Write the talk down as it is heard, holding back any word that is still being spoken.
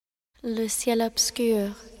Le ciel obscur,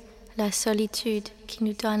 la solitude qui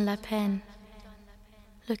nous donne la peine,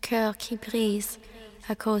 le cœur qui brise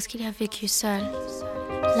à cause qu'il a vécu seul.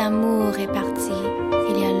 L'amour est parti,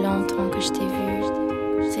 il y a longtemps que je t'ai vu,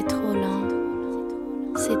 c'est trop lent.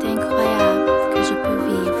 C'est incroyable que je peux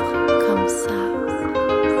vivre comme ça.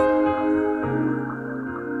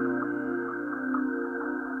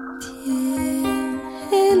天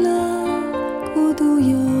黑了，孤独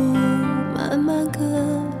又慢慢隔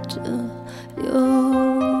着，有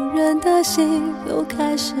人的心又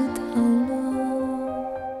开始淌落。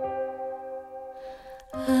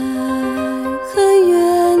爱很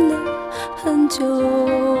远了，很久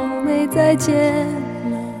没再见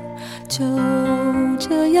了，就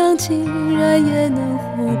这样竟然也能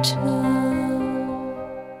活着。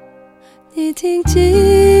你听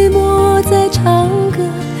寂寞在唱歌，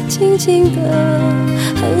轻轻的，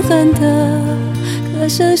狠狠的，歌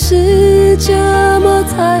声是这么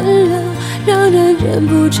残忍，让人忍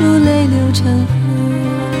不住泪流成河。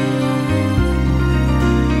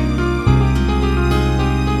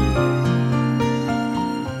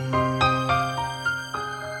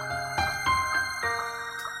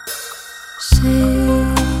谁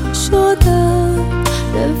说的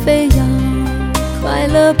人非要快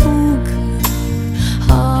乐不可，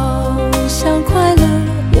好像快乐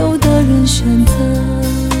有的人选择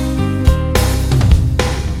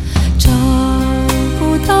找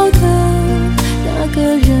不到的那个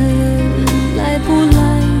人来不来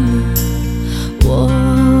呢？我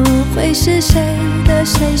会是谁的，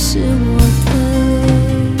谁是我的？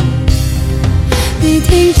你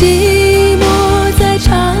听寂寞在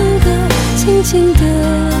唱歌，轻轻的，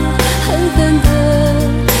狠狠的，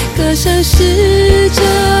歌声是这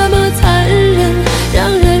么残忍，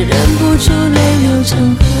让人忍不住泪流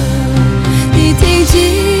成河。你听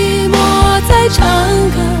寂寞在唱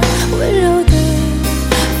歌，温柔的，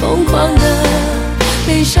疯狂的，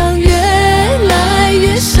悲伤越来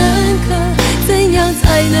越深刻，怎样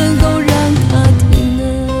才能够让它停呢？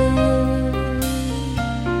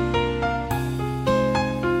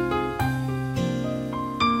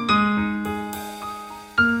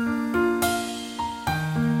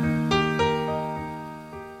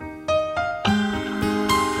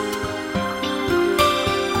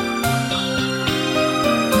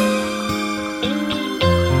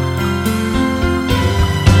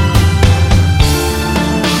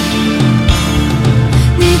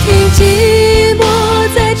寂寞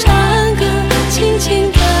在唱歌，轻轻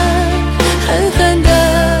的，狠狠的，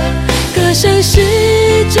歌声是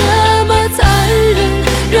这么残忍，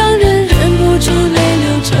让人忍不住泪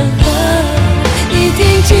流成河。你听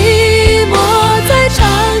寂寞在唱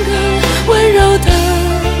歌，温柔的，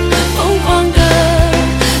疯狂的，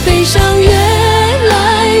悲伤越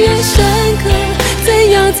来越深刻，怎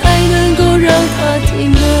样才能够让它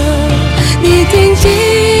停呢？你听寂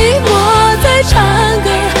寞在唱歌，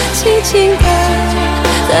轻轻的，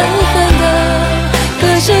狠狠的，歌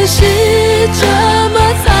声是这么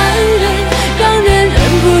残忍，让人忍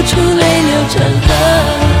不住泪流成河。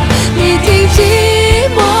你听寂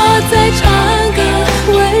寞在唱歌，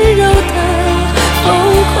温柔的，疯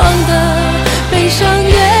狂的，悲伤越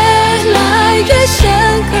来越深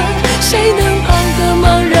刻，谁能帮个忙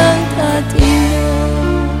让它停呢？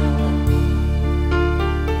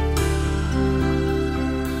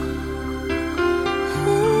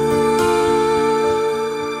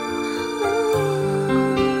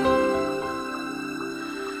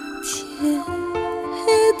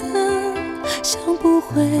想不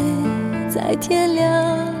会再天亮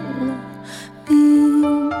了，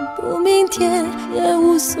明不明天也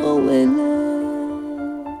无所谓了，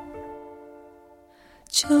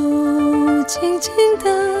就静静的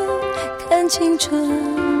看青春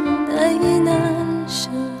难以难舍，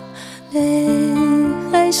泪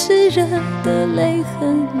还是热的，泪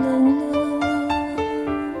很冷了。